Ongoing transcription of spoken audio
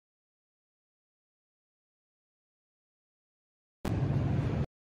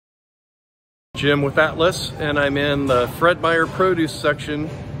Jim with Atlas, and I'm in the Fred Meyer produce section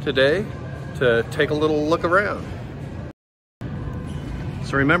today to take a little look around.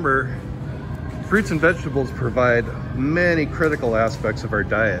 So remember, fruits and vegetables provide many critical aspects of our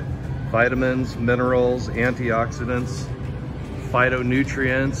diet: vitamins, minerals, antioxidants,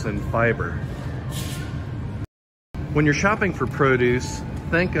 phytonutrients, and fiber. When you're shopping for produce,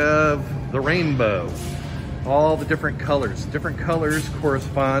 think of the rainbow. All the different colors. Different colors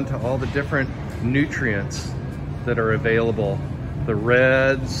correspond to all the different nutrients that are available. The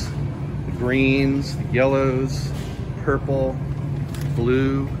reds, the greens, the yellows, purple,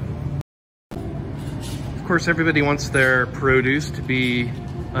 blue. Of course, everybody wants their produce to be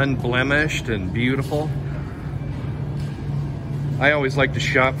unblemished and beautiful. I always like to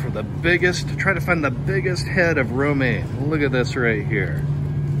shop for the biggest, to try to find the biggest head of romaine. Look at this right here.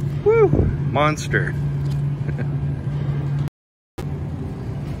 Woo! Monster.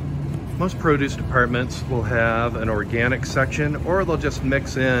 Most produce departments will have an organic section, or they'll just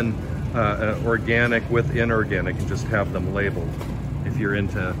mix in organic with inorganic and just have them labeled if you're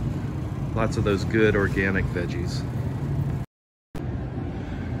into lots of those good organic veggies.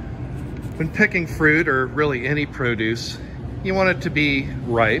 When picking fruit, or really any produce, you want it to be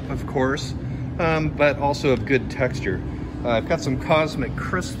ripe, of course, but also of good texture. I've got some Cosmic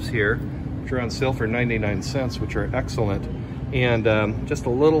Crisps here, which are on sale for 99 cents, which are excellent. And just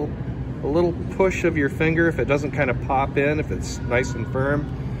a little push of your finger, if it doesn't kind of pop in, if it's nice and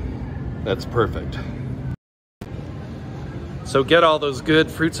firm, that's perfect. So get all those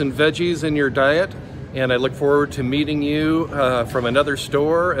good fruits and veggies in your diet, and I look forward to meeting you from another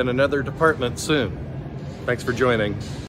store and another department soon. Thanks for joining.